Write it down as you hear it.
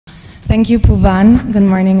Thank you, Puvan. Good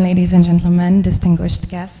morning, ladies and gentlemen, distinguished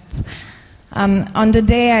guests. On the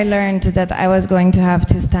day I learned that I was going to have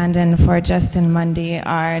to stand in for Justin Mundy,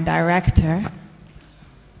 our director.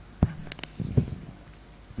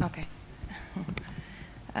 Okay.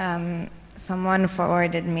 Someone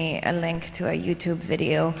forwarded me a link to a YouTube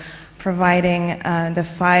video providing the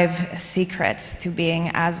 5 secrets to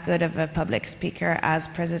being as good of a public speaker as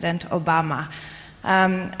President Obama.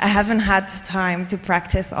 I haven't had time to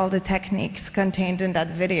practice all the techniques contained in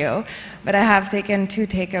that video, but I have taken 2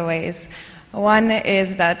 takeaways. One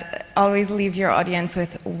is that always leave your audience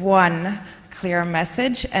with one clear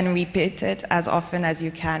message and repeat it as often as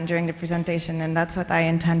you can during the presentation, and that's what I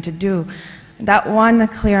intend to do. That one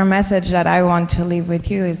clear message that I want to leave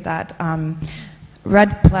with you is that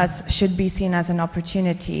RED Plus should be seen as an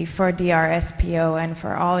opportunity for the RSPO and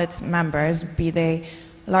for all its members, be they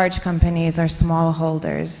large companies or small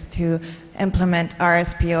holders, to implement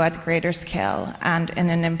RSPO at greater scale and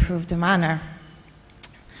in an improved manner.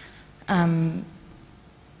 I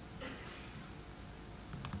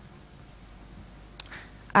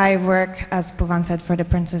work, as Puvan said, for the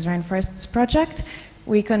Princess Rainforests Project.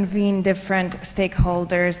 We convene different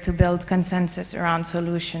stakeholders to build consensus around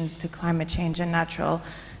solutions to climate change and natural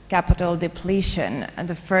capital depletion. And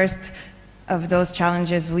the first of those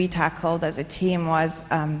challenges we tackled as a team was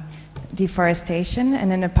deforestation,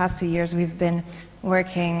 and in the past 2 years we've been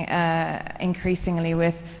working increasingly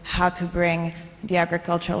with how to bring the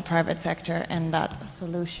agricultural private sector in that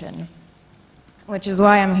solution, which is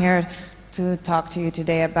why I'm here to talk to you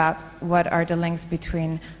today about what are the links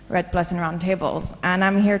between RED Plus and Roundtables. And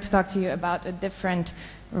I'm here to talk to you about a different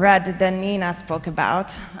RED than Nina spoke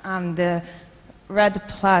about. The RED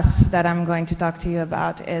Plus that I'm going to talk to you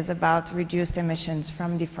about is about reduced emissions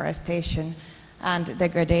from deforestation and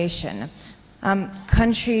degradation. All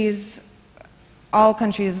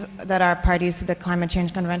countries that are parties to the Climate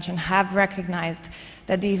Change Convention have recognized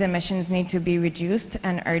that these emissions need to be reduced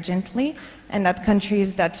and urgently, and that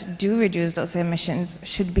countries that do reduce those emissions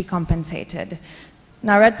should be compensated.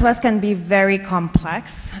 Now, RED Plus can be very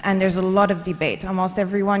complex, and there's a lot of debate. Almost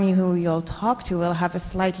everyone who you'll talk to will have a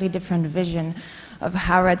slightly different vision of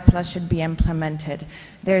how RED Plus should be implemented.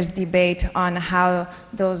 There's debate on how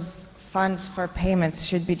those funds for payments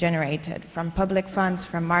should be generated, from public funds,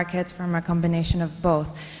 from markets, from a combination of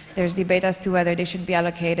both. There's debate as to whether they should be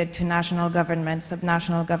allocated to national governments,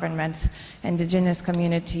 subnational governments, indigenous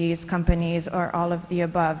communities, companies, or all of the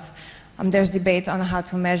above. There's debate on how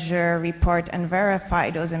to measure, report, and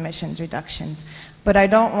verify those emissions reductions. But I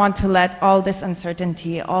don't want to let all this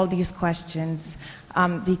uncertainty, all these questions,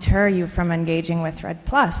 deter you from engaging with RED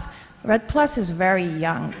Plus. RED Plus is very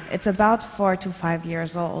young. It's about 4 to 5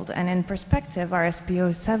 years old, and in perspective, RSPO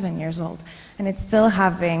is 7 years old, and it's still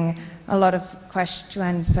having a lot of questions to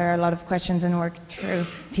answer, a lot of questions and work through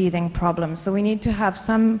teething problems. So we need to have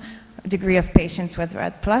some degree of patience with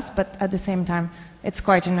RED Plus, but at the same time, it's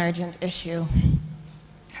quite an urgent issue.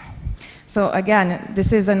 So again,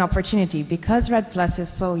 this is an opportunity. Because RED Plus is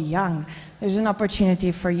so young, there's an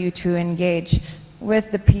opportunity for you to engage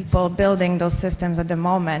with the people building those systems at the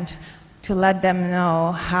moment to let them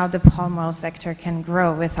know how the palm oil sector can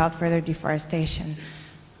grow without further deforestation.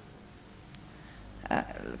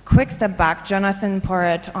 Quick step back, Jonathan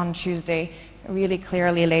Porritt on Tuesday really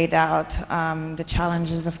clearly laid out the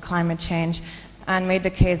challenges of climate change and made the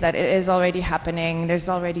case that it is already happening. There's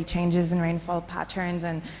already changes in rainfall patterns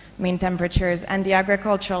and mean temperatures, and the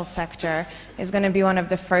agricultural sector is going to be one of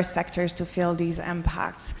the first sectors to feel these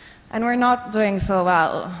impacts. And we're not doing so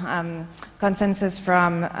well. Consensus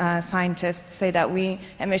from scientists say that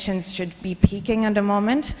emissions should be peaking at the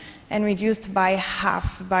moment and reduced by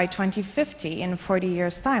half by 2050 in 40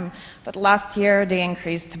 years' time. But last year they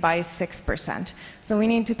increased by 6%. So we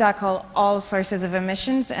need to tackle all sources of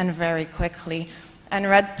emissions and very quickly. And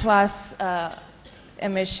RED Plus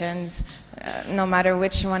emissions, no matter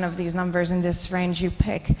which one of these numbers in this range you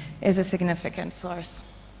pick, is a significant source.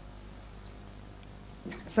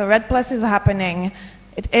 So RED Plus is happening.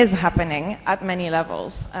 It is happening at many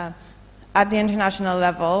levels. At the international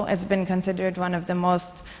level, it's been considered one of the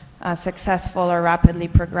most successful or rapidly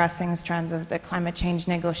progressing strands of the climate change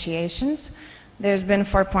negotiations. There's been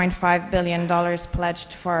 $4.5 billion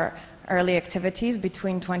pledged for early activities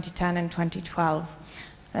between 2010 and 2012.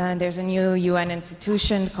 There's a new UN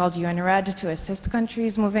institution called UN-RED to assist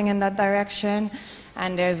countries moving in that direction.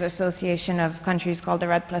 And there's an association of countries called the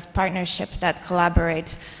RED Plus Partnership that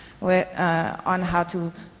collaborate with, on how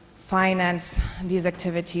to finance these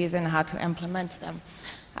activities and how to implement them.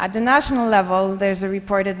 At the national level, there's a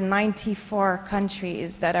reported 94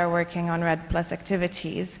 countries that are working on RED Plus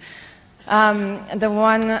activities. The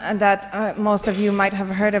one that most of you might have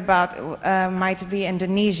heard about might be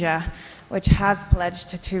Indonesia, which has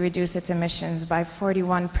pledged to reduce its emissions by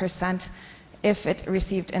 41% if it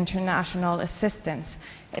received international assistance.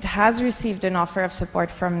 It has received an offer of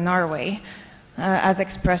support from Norway, as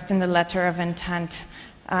expressed in the letter of intent,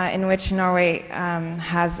 in which Norway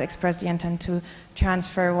has expressed the intent to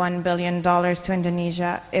transfer $1 billion to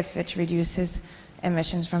Indonesia if it reduces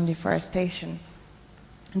emissions from deforestation.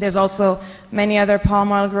 There's also many other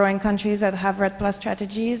palm oil growing countries that have REDD+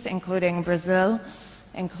 strategies, including Brazil,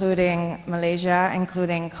 including Malaysia,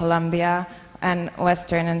 including Colombia, and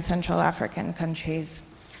Western and Central African countries.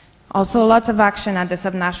 Also, lots of action at the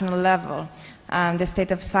subnational level. The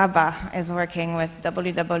state of Sabah is working with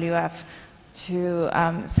WWF to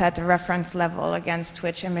set a reference level against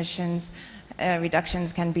which emissions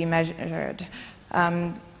reductions can be measured.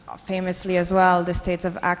 Famously as well, the states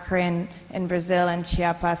of Acre in Brazil and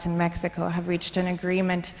Chiapas in Mexico have reached an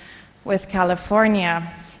agreement with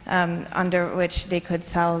California under which they could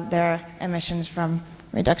sell their emissions from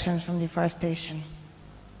reductions from deforestation.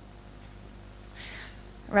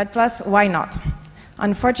 REDD+, why not?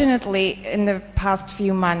 Unfortunately, in the past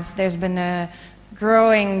few months, there's been a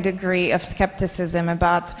growing degree of skepticism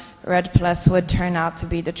about REDD+ would turn out to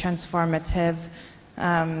be the transformative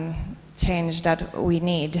change that we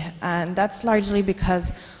need. And that's largely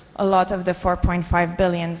because a lot of the 4.5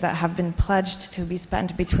 billion that have been pledged to be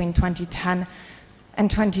spent between 2010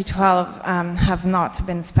 and 2012 have not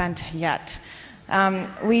been spent yet.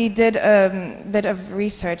 We did a bit of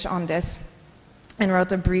research on this and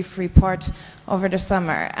wrote a brief report over the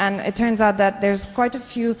summer. And it turns out that there's quite a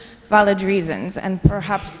few valid reasons, and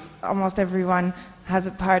perhaps almost everyone has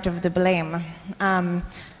a part of the blame.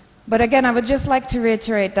 But again, I would just like to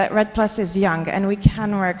reiterate that REDD+ is young, and we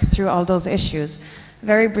can work through all those issues.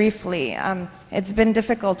 Very briefly, it's been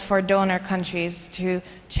difficult for donor countries to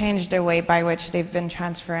change the way by which they've been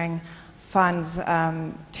transferring funds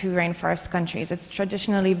to rainforest countries. It's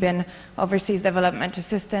traditionally been overseas development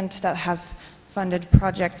assistance that has funded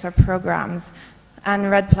projects or programs, and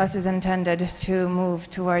REDD+ is intended to move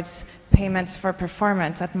towards payments for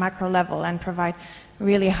performance at macro level and provide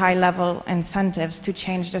really high-level incentives to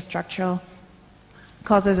change the structural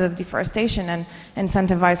causes of deforestation and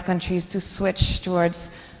incentivize countries to switch towards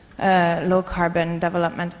a low-carbon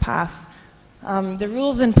development path. The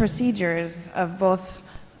rules and procedures of both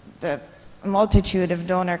the multitude of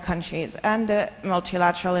donor countries and the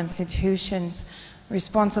multilateral institutions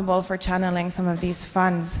responsible for channeling some of these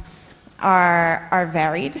funds are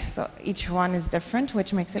varied, so each one is different,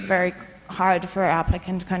 which makes it very hard for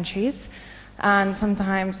applicant countries. And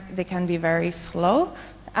sometimes they can be very slow,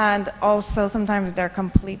 and also sometimes they're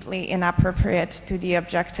completely inappropriate to the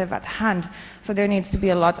objective at hand. So there needs to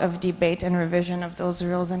be a lot of debate and revision of those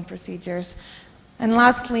rules and procedures. And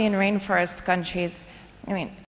lastly, in rainforest countries,